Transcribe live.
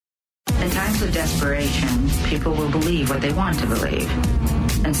times of desperation, people will believe what they want to believe.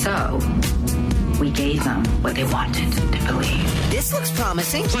 And so, we gave them what they wanted to believe. This looks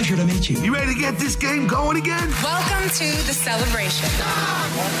promising. Pleasure to meet you. You ready to get this game going again? Welcome to the celebration.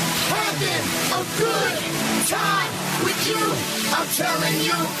 I'm having a good time with you. I'm telling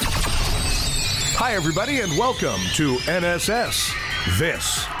you. Hi, everybody, and welcome to NSS.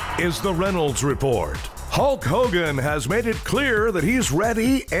 This is the Reynolds Report. Hulk Hogan has made it clear that he's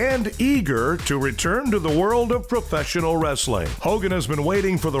ready and eager to return to the world of professional wrestling. Hogan has been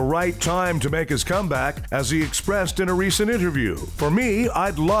waiting for the right time to make his comeback, as he expressed in a recent interview. For me,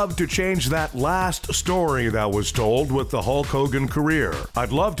 I'd love to change that last story that was told with the Hulk Hogan career.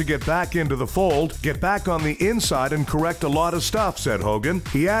 I'd love to get back into the fold, get back on the inside and correct a lot of stuff, said Hogan.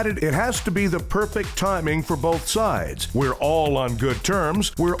 He added, it has to be the perfect timing for both sides. We're all on good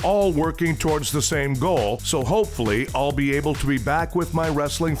terms. We're all working towards the same goal. So hopefully I'll be able to be back with my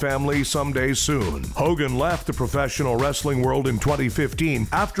wrestling family someday soon. Hogan left the professional wrestling world in 2015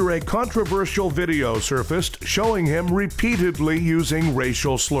 after a controversial video surfaced showing him repeatedly using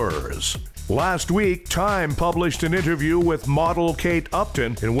racial slurs. Last week, Time published an interview with model Kate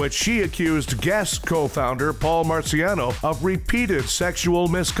Upton in which she accused Guess co-founder Paul Marciano of repeated sexual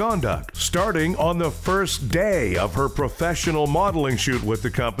misconduct, starting on the first day of her professional modeling shoot with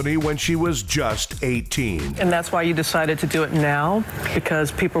the company when she was just 18. And that's why you decided to do it now?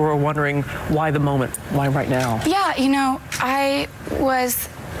 Because people were wondering why the moment? Why right now? Yeah, you know, I was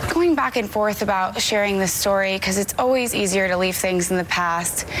going back and forth about sharing this story because it's always easier to leave things in the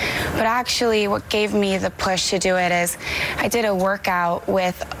past. But actually what gave me the push to do it is I did a workout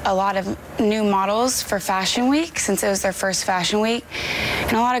with a lot of new models for Fashion Week, since it was their first Fashion Week.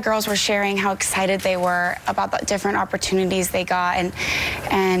 And a lot of girls were sharing how excited they were about the different opportunities they got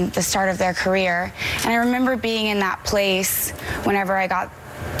and the start of their career. And I remember being in that place whenever I got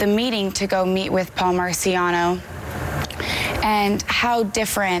the meeting to go meet with Paul Marciano, and how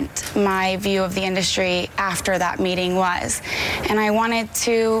different my view of the industry after that meeting was. And I wanted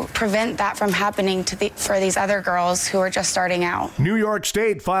to prevent that from happening for these other girls who are just starting out. New York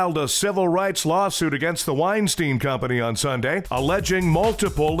State filed a civil rights lawsuit against the Weinstein Company on Sunday, alleging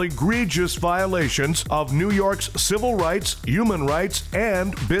multiple egregious violations of New York's civil rights, human rights,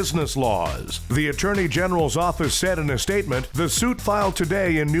 and business laws. The Attorney General's office said in a statement, the suit filed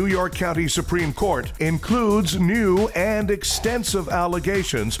today in New York County Supreme Court includes new and extensive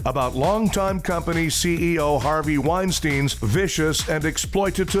allegations about longtime company CEO Harvey Weinstein's vicious and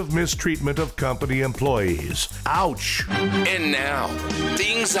exploitative mistreatment of company employees. Ouch. And now,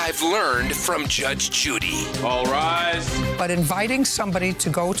 things I've learned from Judge Judy. All rise. But inviting somebody to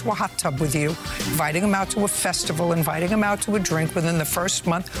go to a hot tub with you, inviting them out to a festival, inviting them out to a drink within the first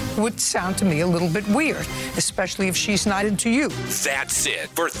month would sound to me a little bit weird, especially if she's not into you. That's it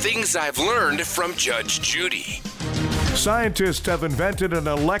for things I've learned from Judge Judy. Scientists have invented an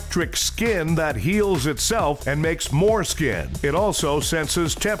electric skin that heals itself and makes more skin. It also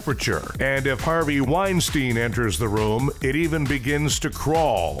senses temperature. And if Harvey Weinstein enters the room, it even begins to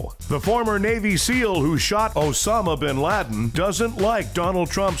crawl. The former Navy SEAL who shot Osama bin Laden doesn't like Donald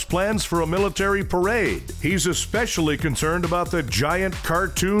Trump's plans for a military parade. He's especially concerned about the giant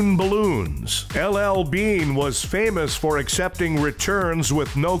cartoon balloons. LL Bean was famous for accepting returns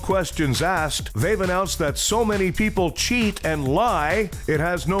with no questions asked. They've announced that so many people cheat and lie, it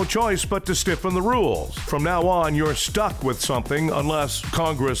has no choice but to stiffen the rules. From now on, you're stuck with something unless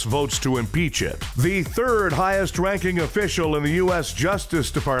Congress votes to impeach it. The third highest ranking official in the U.S. Justice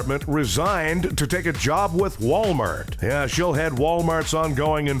Department resigned to take a job with Walmart. Yeah, she'll head Walmart's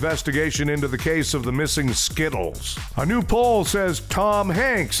ongoing investigation into the case of the missing Skittles. A new poll says Tom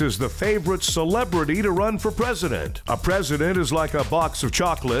Hanks is the favorite celebrity to run for president. A president is like a box of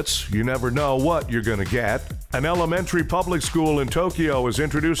chocolates. You never know what you're going to get. An elementary public school in Tokyo is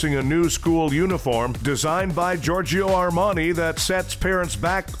introducing a new school uniform designed by Giorgio Armani that sets parents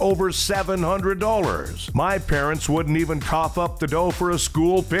back over $700. My parents wouldn't even cough up the dough for a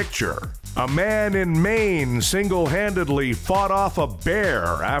school picture. A man in Maine single-handedly fought off a bear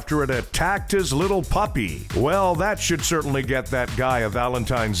after it attacked his little puppy. Well, that should certainly get that guy a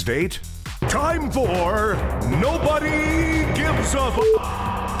Valentine's date. Time for Nobody Gives a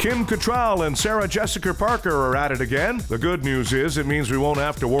F***. Kim Cattrall and Sarah Jessica Parker are at it again. The good news is it means we won't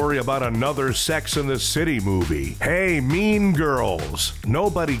have to worry about another Sex and the City movie. Hey, Mean Girls,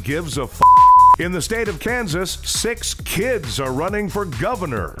 nobody gives a f***. In the state of Kansas, 6 kids are running for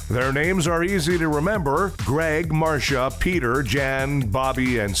governor. Their names are easy to remember: Greg, Marsha, Peter, Jan,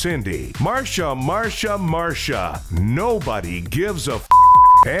 Bobby, and Cindy. Marsha. Nobody gives a f***.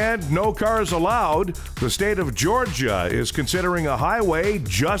 And no cars allowed. The state of Georgia is considering a highway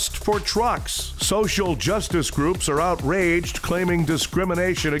just for trucks. Social justice groups are outraged, claiming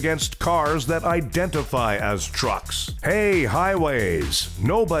discrimination against cars that identify as trucks. Hey, highways,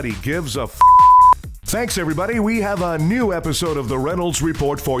 nobody gives a Thanks, everybody. We have a new episode of the Reynolds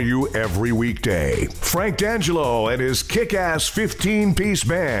Report for you every weekday. Frank D'Angelo and his kick-ass 15-piece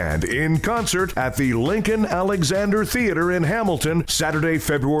band in concert at the Lincoln Alexander Theater in Hamilton, Saturday,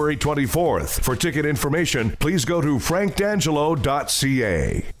 February 24th. For ticket information, please go to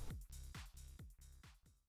frankdangelo.ca.